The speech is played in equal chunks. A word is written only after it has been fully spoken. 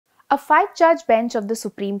A five-judge bench of the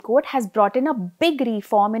Supreme Court has brought in a big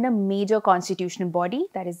reform in a major constitutional body,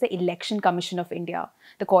 that is the Election Commission of India.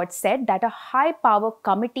 The court said that a high-power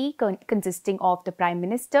committee consisting of the Prime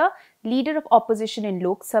Minister, Leader of Opposition in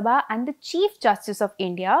Lok Sabha and the Chief Justice of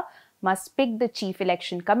India must pick the Chief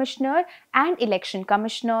Election Commissioner and Election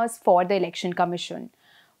Commissioners for the Election Commission.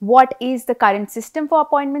 What is the current system for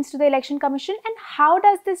appointments to the Election Commission and how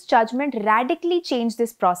does this judgment radically change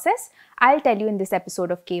this process? I'll tell you in this episode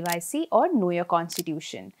of KYC or Know Your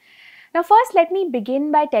Constitution. Now first, let me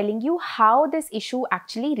begin by telling you how this issue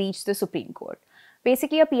actually reached the Supreme Court.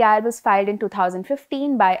 Basically, a PIL was filed in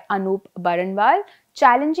 2015 by Anup Baranwal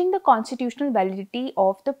challenging the constitutional validity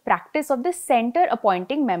of the practice of the centre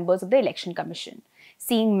appointing members of the Election Commission.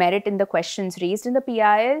 Seeing merit in the questions raised in the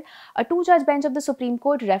PIL, a two-judge bench of the Supreme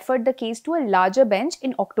Court referred the case to a larger bench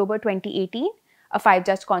in October 2018. A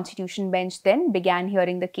five-judge constitution bench then began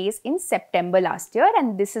hearing the case in September last year,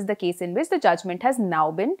 and this is the case in which the judgment has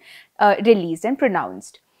now been released and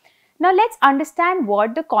pronounced. Now let's understand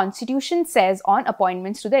what the Constitution says on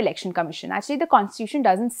appointments to the Election Commission. Actually, the Constitution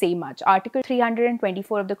doesn't say much. Article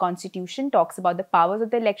 324 of the Constitution talks about the powers of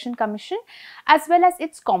the Election Commission as well as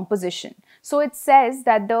its composition. So it says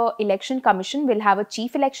that the Election Commission will have a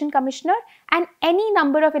Chief Election Commissioner and any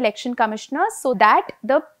number of election commissioners so that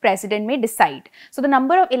the President may decide. So the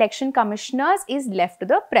number of election commissioners is left to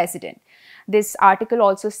the President. This article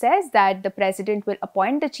also says that the President will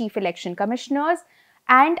appoint the Chief Election Commissioners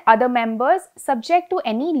and other members subject to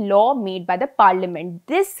any law made by the Parliament.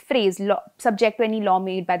 This phrase, subject to any law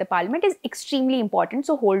made by the Parliament, is extremely important,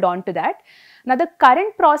 so hold on to that. Now, the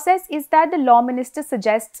current process is that the Law Minister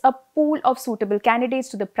suggests a pool of suitable candidates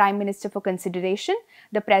to the Prime Minister for consideration.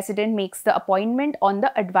 The President makes the appointment on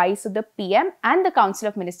the advice of the PM and the Council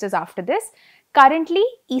of Ministers after this. Currently,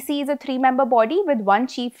 EC is a three-member body with one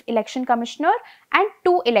Chief Election Commissioner and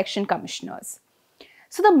two election commissioners.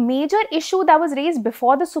 So the major issue that was raised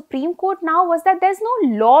before the Supreme Court now was that there's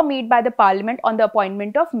no law made by the Parliament on the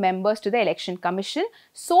appointment of members to the Election Commission.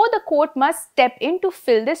 So the court must step in to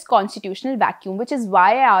fill this constitutional vacuum, which is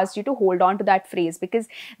why I asked you to hold on to that phrase, because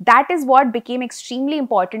that is what became extremely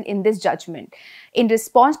important in this judgment. In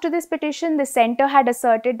response to this petition, the centre had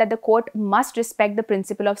asserted that the court must respect the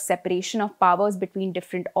principle of separation of powers between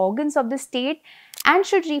different organs of the state and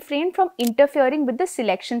should refrain from interfering with the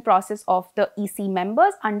selection process of the EC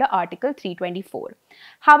members under Article 324.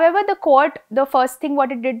 However, the court, the first thing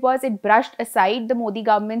what it did was it brushed aside the Modi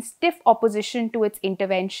government's stiff opposition to its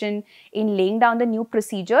intervention in laying down the new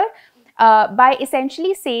procedure by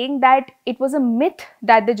essentially saying that it was a myth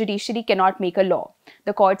that the judiciary cannot make a law.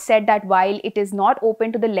 The court said that while it is not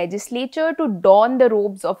open to the legislature to don the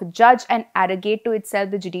robes of a judge and arrogate to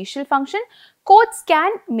itself the judicial function, courts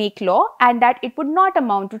can make law and that it would not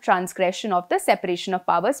amount to transgression of the separation of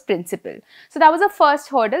powers principle. So that was the first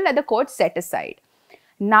hurdle that the court set aside.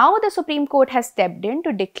 Now the Supreme Court has stepped in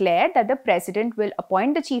to declare that the President will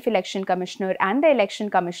appoint the Chief Election Commissioner and the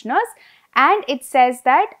election commissioners, and it says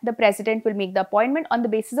that the President will make the appointment on the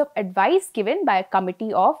basis of advice given by a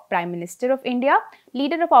committee of Prime Minister of India,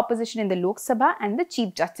 Leader of Opposition in the Lok Sabha and the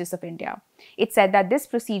Chief Justice of India. It said that this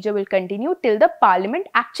procedure will continue till the Parliament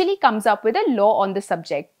actually comes up with a law on the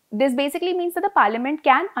subject. This basically means that the Parliament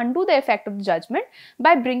can undo the effect of the judgment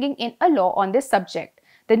by bringing in a law on this subject.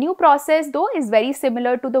 The new process, though, is very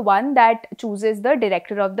similar to the one that chooses the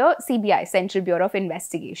director of the CBI, Central Bureau of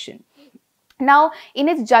Investigation. Now, in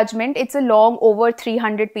its judgment, it's a long, over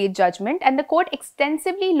 300-page judgment, and the court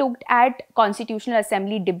extensively looked at Constitutional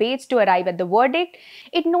Assembly debates to arrive at the verdict.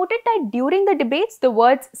 It noted that during the debates, the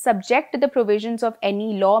words subject to the provisions of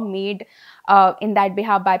any law made in that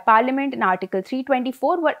behalf by Parliament in Article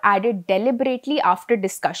 324 were added deliberately after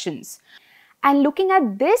discussions. And looking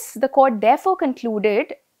at this, the court therefore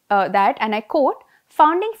concluded that, and I quote,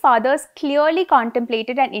 "Founding fathers clearly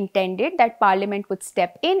contemplated and intended that Parliament would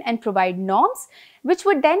step in and provide norms which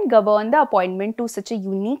would then govern the appointment to such a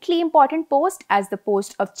uniquely important post as the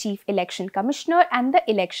post of Chief Election Commissioner and the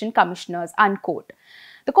election commissioners," unquote.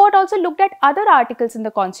 The court also looked at other articles in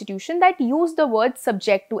the Constitution that use the word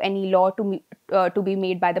subject to any law to be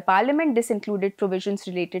made by the Parliament. This included provisions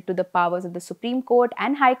related to the powers of the Supreme Court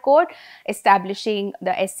and High Court, establishing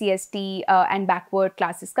the SC/ST and backward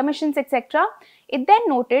classes commissions, etc. It then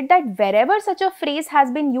noted that wherever such a phrase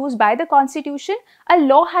has been used by the Constitution, a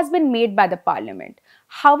law has been made by the Parliament.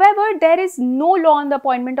 However, there is no law on the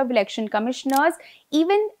appointment of election commissioners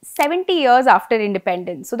even 70 years after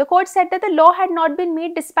independence. So the court said that the law had not been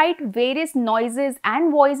made despite various noises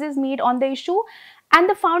and voices made on the issue and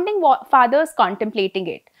the founding fathers contemplating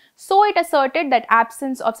it. So it asserted that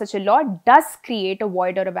absence of such a law does create a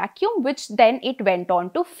void or a vacuum, which then it went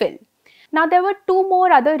on to fill. Now, there were two more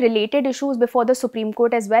other related issues before the Supreme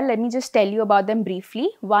Court as well. Let me just tell you about them briefly.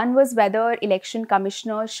 One was whether election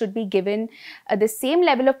commissioners should be given the same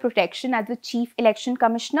level of protection as the chief election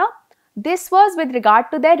commissioner. This was with regard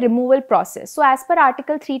to their removal process. So, as per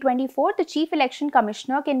Article 324, the chief election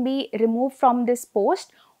commissioner can be removed from this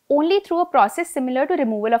post only through a process similar to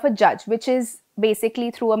removal of a judge, which is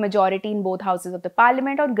basically through a majority in both houses of the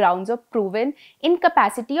parliament on grounds of proven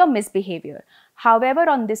incapacity or misbehavior. However,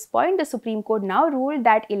 on this point, the Supreme Court now ruled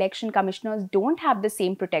that election commissioners don't have the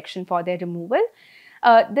same protection for their removal.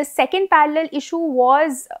 The second parallel issue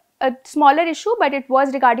was a smaller issue, but it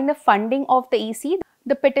was regarding the funding of the EC.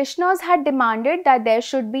 The petitioners had demanded that there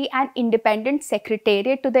should be an independent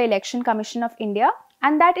secretariat to the Election Commission of India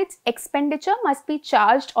and that its expenditure must be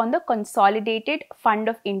charged on the Consolidated Fund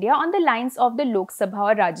of India on the lines of the Lok Sabha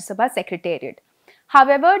or Rajya Sabha secretariat.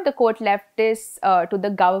 However, the court left this to the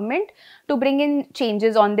government to bring in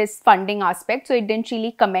changes on this funding aspect, so it didn't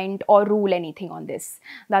really comment or rule anything on this.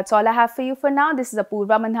 That's all I have for you for now. This is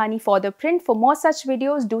Apoorva Mandhani for ThePrint. For more such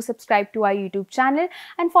videos, do subscribe to our YouTube channel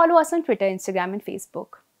and follow us on Twitter, Instagram and Facebook.